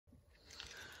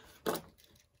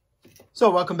So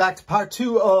welcome back to part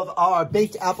 2 of our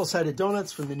baked apple cider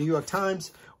donuts from the New York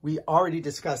Times. We already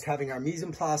discussed having our mise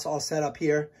en place all set up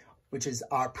here, which is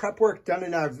our prep work done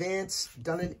in advance,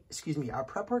 our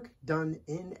prep work done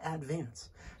in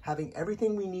advance. Having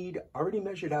everything we need already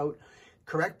measured out,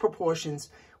 correct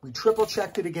proportions. We triple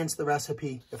checked it against the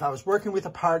recipe. If I was working with a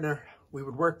partner, we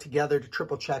would work together to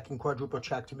triple check and quadruple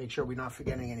check to make sure we're not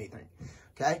forgetting anything,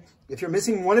 okay? If you're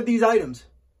missing one of these items,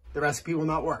 the recipe will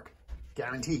not work,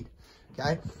 guaranteed.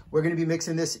 Okay, we're going to be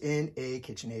mixing this in a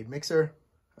KitchenAid mixer.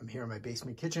 I'm here in my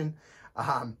basement kitchen.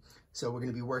 So we're going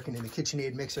to be working in the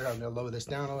KitchenAid mixer. I'm going to lower this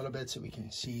down a little bit so we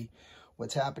can see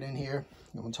what's happening here.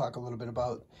 And we'll talk a little bit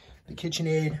about the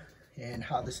KitchenAid and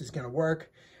how this is going to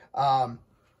work. Not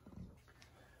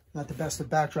the best of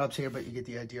backdrops here, but you get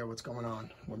the idea of what's going on.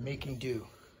 We're making do.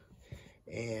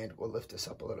 And we'll lift this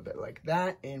up a little bit like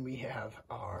that. And we have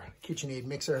our KitchenAid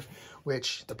mixer,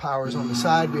 which the power is on the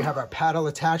side. We have our paddle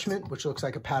attachment, which looks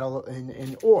like a paddle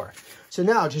in ore. So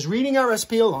now just reading our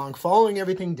recipe along, following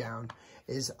everything down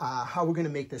is how we're going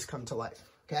to make this come to life.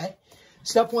 Okay.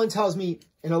 Step 1 tells me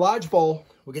in a large bowl,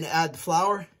 we're going to add the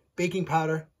flour, baking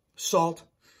powder, salt,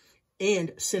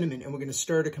 and cinnamon. And we're going to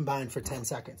stir to combine for 10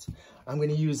 seconds. I'm going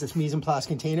to use this mise en place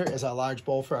container as our large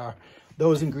bowl for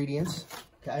those ingredients.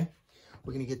 Okay.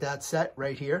 We're going to get that set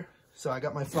right here. So I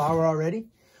got my flour already.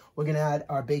 We're going to add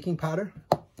our baking powder.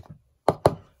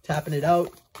 Tapping it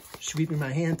out, sweeping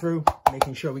my hand through,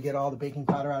 making sure we get all the baking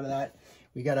powder out of that.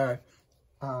 We got our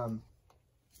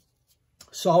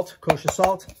salt, kosher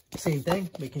salt, same thing,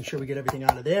 making sure we get everything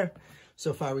out of there.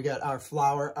 So far we got our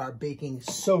flour, our baking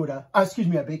soda, our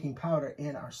baking powder,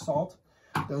 and our salt.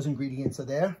 Those ingredients are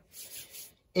there.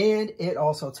 And it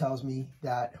also tells me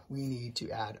that we need to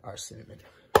add our cinnamon.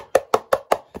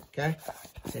 Okay,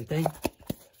 same thing.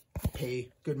 Pay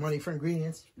good money for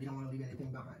ingredients. We don't want to leave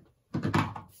anything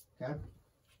behind. Okay,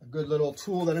 a good little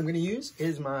tool that I'm going to use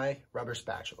is my rubber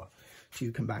spatula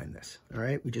to combine this. All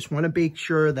right, we just want to make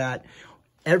sure that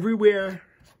everywhere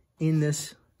in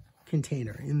this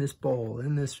container, in this bowl,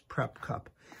 in this prep cup,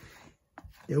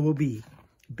 there will be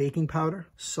baking powder,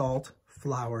 salt,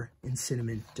 flour, and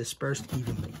cinnamon dispersed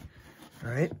evenly.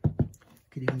 All right.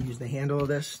 Could even use the handle of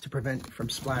this to prevent from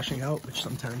splashing out, which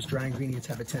sometimes dry ingredients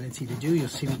have a tendency to do. You'll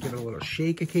see me give it a little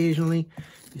shake occasionally.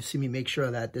 You'll see me make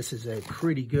sure that this is a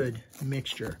pretty good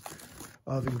mixture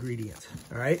of ingredients.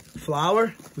 All right,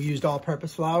 flour, we used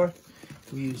all-purpose flour.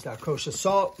 We used our kosher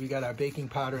salt. We got our baking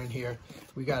powder in here.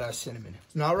 We got our cinnamon.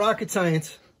 It's not rocket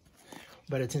science,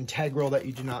 but it's integral that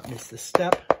you do not miss this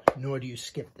step, nor do you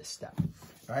skip this step.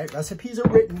 All right, recipes are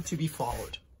written to be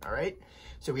followed. All right.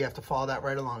 So we have to follow that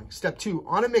right along. Step 2,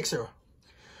 on a mixer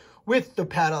with the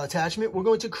paddle attachment, we're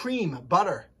going to cream,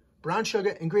 butter, brown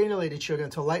sugar, and granulated sugar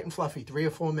until light and fluffy, 3 or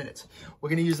 4 minutes. We're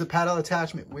going to use the paddle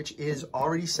attachment, which is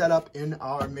already set up in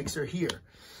our mixer here.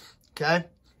 Okay?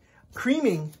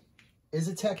 Creaming is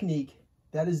a technique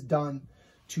that is done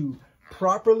to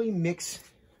properly mix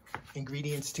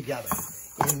ingredients together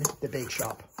in the bake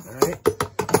shop. All right?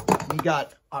 We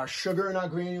got our sugar and our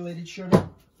granulated sugar.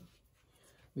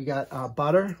 We got our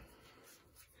butter.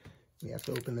 We have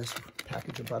to open this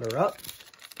package of butter up.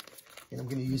 And I'm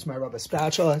going to use my rubber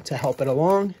spatula to help it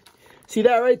along. See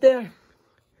that right there?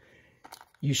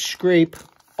 You scrape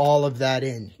all of that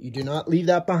in. You do not leave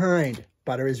that behind.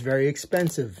 Butter is very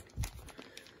expensive.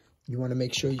 You want to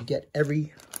make sure you get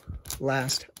every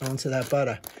last ounce of that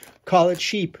butter. Call it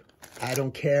cheap. I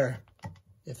don't care.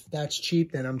 If that's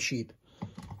cheap, then I'm cheap.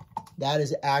 That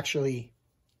is actually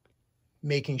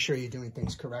making sure you're doing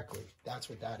things correctly. That's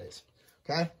what that is.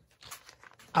 Okay.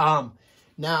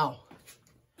 Now,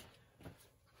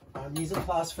 our mise en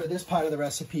place for this part of the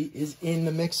recipe is in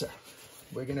the mixer.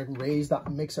 We're going to raise the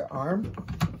mixer arm.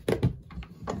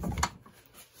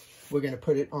 We're going to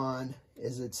put it on,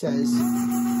 as it says,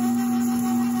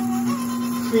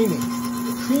 creaming.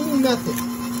 The creaming method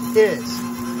is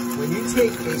when you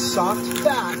take a soft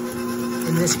fat,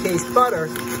 in this case butter,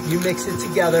 you mix it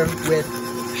together with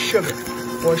sugar,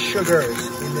 or sugars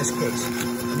in this case.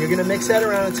 And you're gonna mix that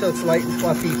around until it's light and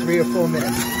fluffy, 3 or 4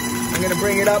 minutes. I'm gonna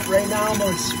bring it up right now. I'm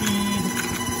on speed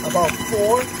about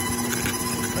 4.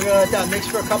 I'm gonna let that mix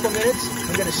for a couple minutes.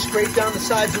 I'm gonna scrape down the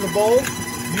sides of the bowl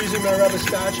using my rubber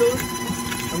spatula.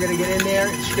 I'm gonna get in there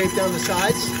and scrape down the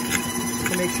sides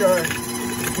to make sure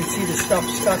you can see the stuff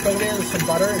stuck over there. There's some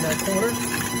butter in that corner.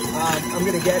 I'm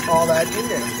gonna get all that in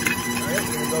there. All right,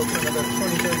 I'm gonna go for another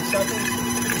 20, 30 seconds.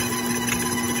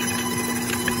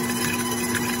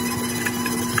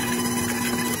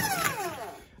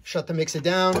 Shut the mixer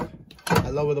down. I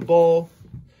lower the bowl.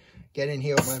 Get in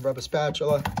here with my rubber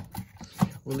spatula.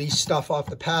 Release stuff off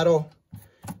the paddle.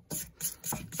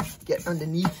 Get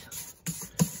underneath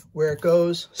where it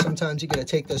goes. Sometimes you got to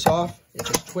take this off. It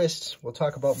just twists. We'll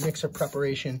talk about mixer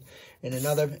preparation in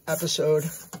another episode.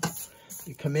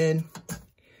 You come in,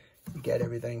 you get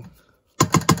everything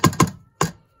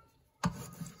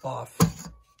off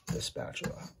the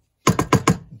spatula,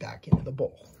 back into the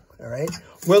bowl. All right,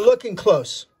 we're looking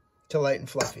close to light and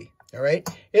fluffy. All right,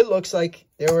 it looks like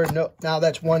there were no, now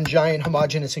that's one giant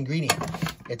homogeneous ingredient.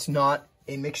 It's not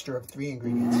a mixture of 3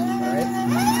 ingredients. All right,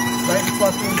 light and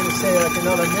fluffy, I'm gonna say like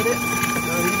another minute,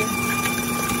 not even.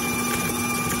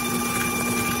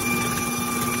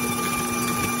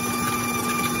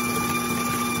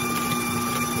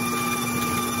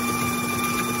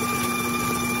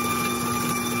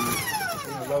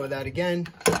 Lower that again,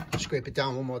 scrape it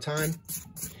down one more time.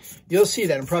 You'll see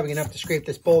that I'm probably gonna have to scrape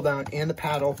this bowl down and the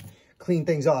paddle, clean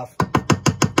things off,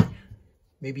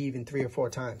 maybe even 3 or 4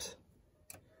 times.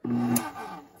 And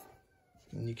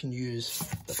you can use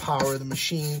the power of the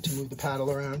machine to move the paddle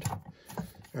around.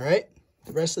 All right,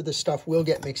 the rest of the stuff will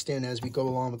get mixed in as we go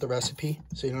along with the recipe,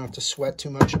 so you don't have to sweat too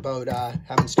much about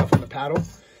having stuff on the paddle.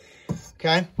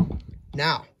 Okay,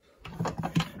 now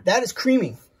that is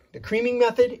creaming. The creaming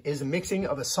method is a mixing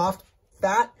of a soft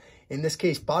fat, in this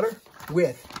case butter,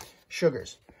 with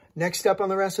sugars. Next step on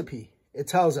the recipe, it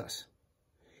tells us,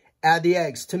 add the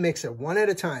eggs to mixer one at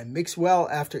a time. Mix well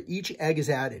after each egg is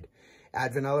added.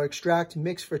 Add vanilla extract,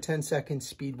 mix for 10 seconds,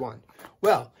 speed 1.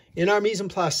 Well, in our mise en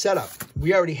place setup,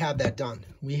 we already have that done.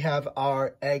 We have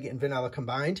our egg and vanilla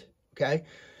combined, okay?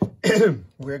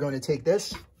 We're going to take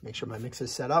this, make sure my mix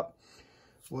is set up.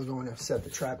 We're going to set the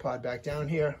tripod back down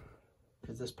here,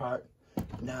 because this part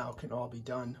now can all be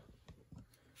done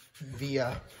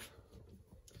via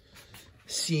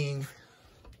seeing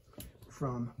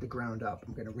from the ground up.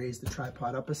 I'm going to raise the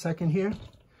tripod up a second here.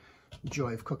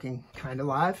 Joy of cooking kind of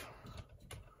live.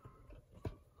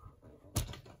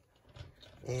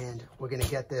 And we're going to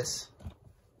get this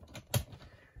a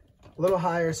little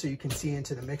higher so you can see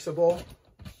into the mixer bowl.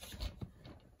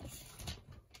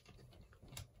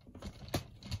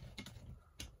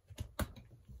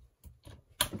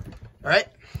 All right,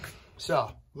 so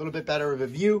a little bit better of a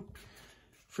view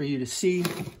for you to see.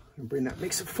 And bring that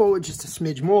mixer forward just a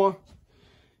smidge more.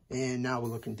 And now we're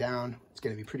looking down. It's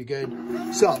gonna be pretty good.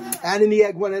 So adding the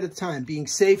egg one at a time, being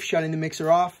safe, shutting the mixer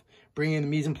off, bringing the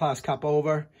mise en place cup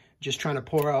over, just trying to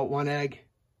pour out 1 egg,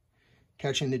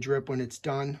 catching the drip when it's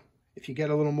done. If you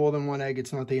get a little more than 1 egg,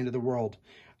 it's not the end of the world.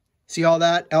 See all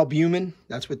that? Albumin,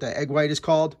 that's what the egg white is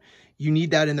called. You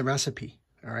need that in the recipe,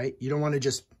 all right? You don't wanna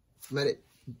just let it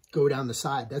go down the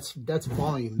side. That's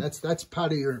volume. That's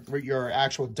part of your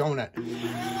actual donut.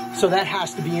 So that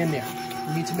has to be in there.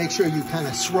 You need to make sure you kind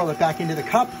of swirl it back into the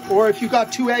cup. Or if you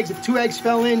got 2 eggs, if 2 eggs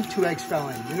fell in, 2 eggs fell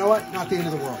in. You know what? Not the end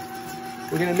of the world.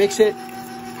 We're gonna mix it,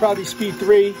 probably speed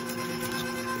 3.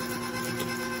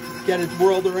 Get it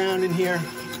whirled around in here.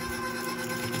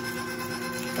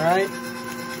 All right.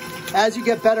 As you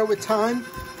get better with time,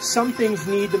 some things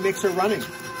need the mixer running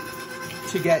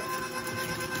to get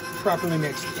properly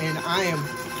mixed. And I am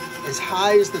as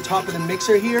high as the top of the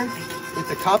mixer here with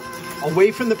the cup,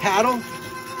 away from the paddle,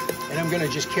 and I'm gonna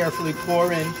just carefully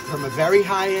pour in from a very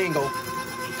high angle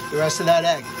the rest of that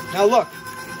egg. Now look,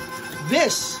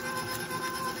 this,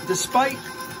 despite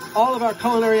all of our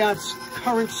culinary arts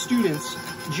current students,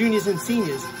 juniors and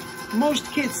seniors, most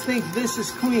kids think this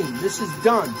is clean, this is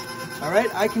done. All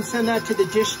right, I can send that to the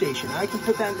dish station. I can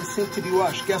put that in the sink to be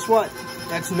washed. Guess what?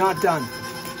 That's not done.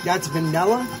 That's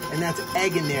vanilla and that's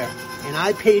egg in there. And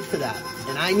I paid for that.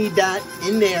 And I need that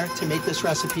in there to make this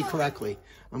recipe correctly.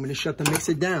 I'm gonna shut the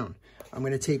mixer down. I'm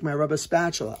gonna take my rubber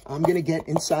spatula. I'm gonna get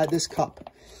inside this cup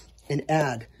and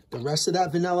add the rest of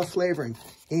that vanilla flavoring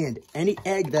and any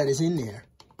egg that is in there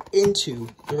into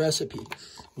the recipe.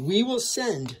 We will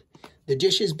send the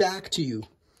dishes back to you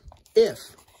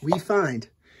if we find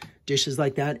dishes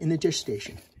like that in the dish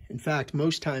station. In fact,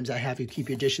 most times I have you keep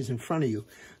your dishes in front of you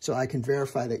so I can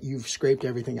verify that you've scraped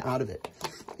everything out of it.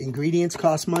 Ingredients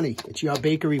cost money. It's your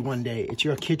bakery one day. It's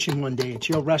your kitchen one day. It's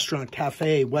your restaurant,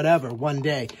 cafe, whatever, one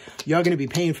day. You're going to be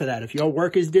paying for that. If your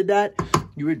workers did that,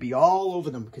 you would be all over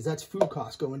them because that's food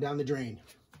costs going down the drain.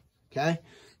 Okay?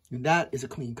 And that is a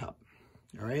clean cup.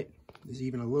 All right? There's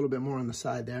even a little bit more on the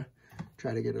side there.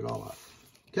 Try to get it all up.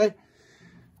 Okay?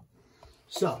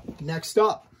 So, next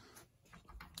up.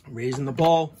 Raising the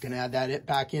bowl, gonna add that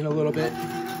back in a little bit. Let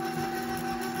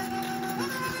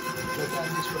that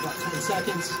in for about 10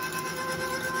 seconds.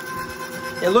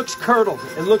 It looks curdled.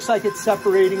 It looks like it's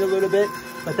separating a little bit,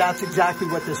 but that's exactly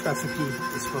what this recipe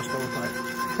is supposed to look like.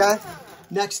 Okay?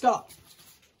 Next up,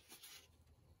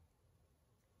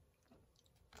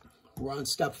 we're on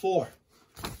step 4.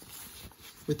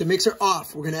 With the mixer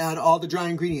off, we're going to add all the dry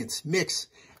ingredients. Mix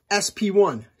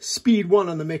SP1, speed 1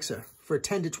 on the mixer for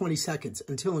 10 to 20 seconds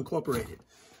until incorporated.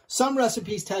 Some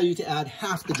recipes tell you to add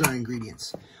half the dry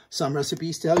ingredients. Some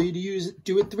recipes tell you to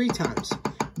do it 3 times.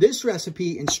 This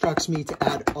recipe instructs me to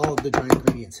add all of the dry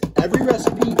ingredients. Every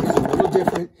recipe is a little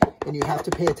different, and you have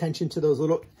to pay attention to those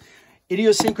little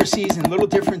idiosyncrasies and little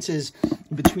differences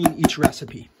between each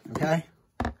recipe, okay?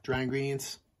 Dry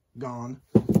ingredients, gone.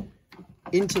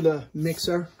 Into the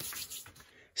mixer.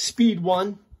 Speed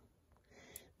 1.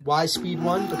 Why speed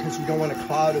 1? Because you don't want a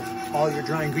cloud of all your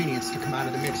dry ingredients to come out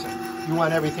of the mixer. You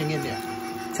want everything in there.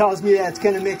 Tells me that it's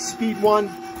going to mix speed 1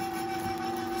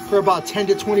 for about 10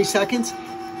 to 20 seconds.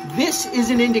 This is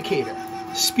an indicator.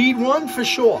 Speed 1 for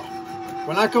sure.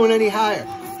 We're not going any higher.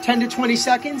 10 to 20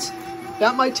 seconds,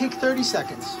 that might take 30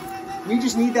 seconds. We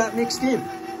just need that mixed in.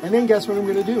 And then guess what I'm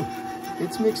going to do?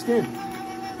 It's mixed in.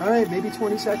 All right, maybe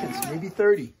 20 seconds, maybe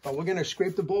 30. But we're going to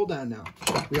scrape the bowl down now.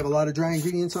 We have a lot of dry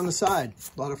ingredients on the side.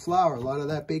 A lot of flour, a lot of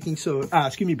that baking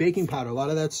powder, a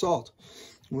lot of that salt.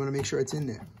 We want to make sure it's in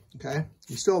there, okay?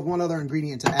 We still have one other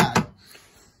ingredient to add.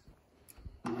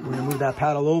 We're going to move that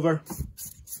paddle over.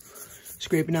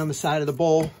 Scraping down the side of the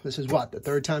bowl. This is what, the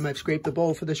 3rd time I've scraped the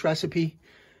bowl for this recipe.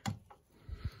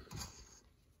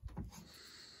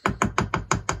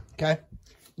 Okay,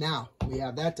 now we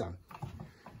have that done.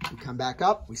 We come back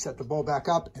up, we set the bowl back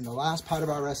up, and the last part of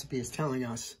our recipe is telling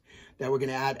us that we're going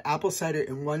to add apple cider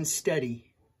in one steady,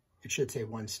 it should say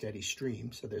one steady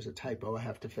stream, so there's a typo I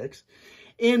have to fix,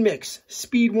 and mix,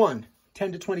 speed 1,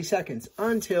 10 to 20 seconds,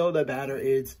 until the batter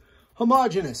is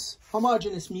homogeneous.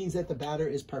 Homogeneous means that the batter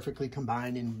is perfectly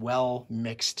combined and well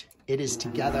mixed. It is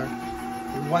together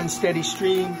in one steady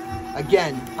stream.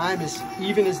 Again, I'm as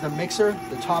even as the mixer,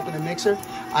 the top of the mixer.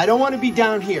 I don't want to be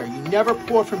down here. You never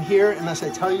pour from here unless I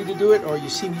tell you to do it or you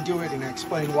see me do it and I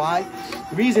explain why.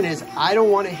 The reason is I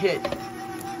don't want to hit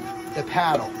the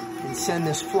paddle and send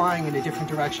this flying in a different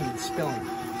direction and spilling.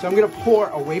 So I'm going to pour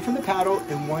away from the paddle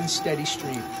in one steady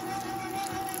stream.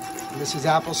 And this is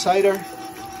apple cider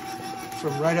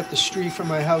from right up the street from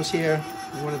my house here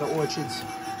in one of the orchards.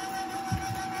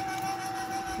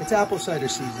 It's apple cider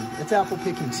season. It's apple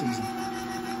picking season.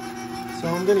 So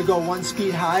I'm going to go 1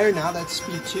 speed higher. Now that's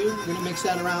speed 2. I'm going to mix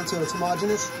that around so it's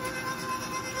homogeneous.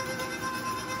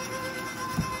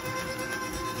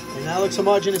 And that looks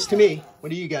homogeneous to me. What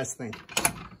do you guys think?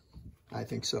 I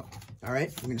think so. All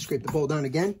right, I'm going to scrape the bowl down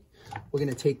again. We're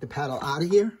going to take the paddle out of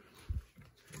here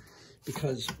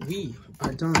because we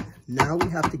are done. Now we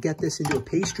have to get this into a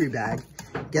pastry bag,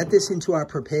 get this into our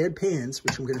prepared pans,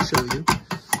 which I'm going to show you,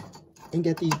 and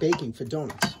get these baking for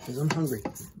donuts because I'm hungry.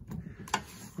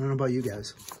 I don't know about you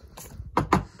guys.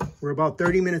 We're about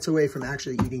 30 minutes away from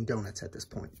actually eating donuts at this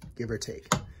point, give or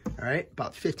take. All right,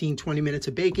 about 15, 20 minutes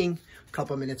of baking, a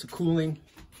couple of minutes of cooling,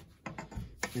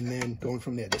 and then going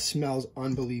from there. This smells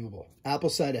unbelievable. Apple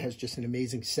cider has just an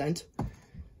amazing scent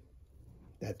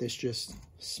that this just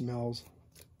smells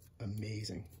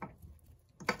amazing.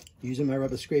 Using my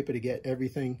rubber scraper to get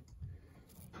everything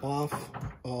off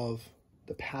of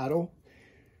the paddle.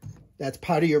 That's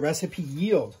part of your recipe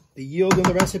yield. The yield in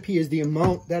the recipe is the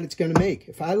amount that it's going to make.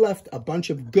 If I left a bunch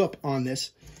of goop on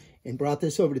this and brought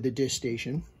this over to the dish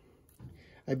station,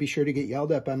 I'd be sure to get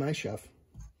yelled at by my chef.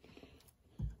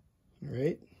 All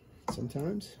right?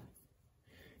 Sometimes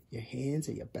your hands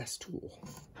are your best tool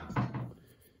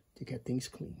to get things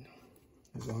clean,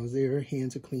 as long as their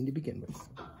hands are clean to begin with.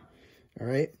 All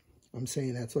right? I'm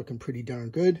saying that's looking pretty darn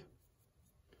good.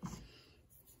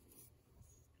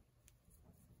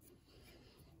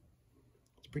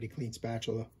 Pretty clean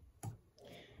spatula. I'm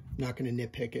not going to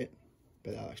nitpick it,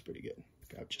 but that looks pretty good.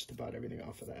 Got just about everything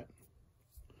off of that.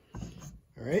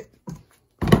 All right.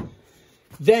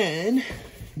 Then,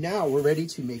 now we're ready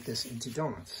to make this into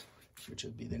donuts, which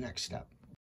would be the next step.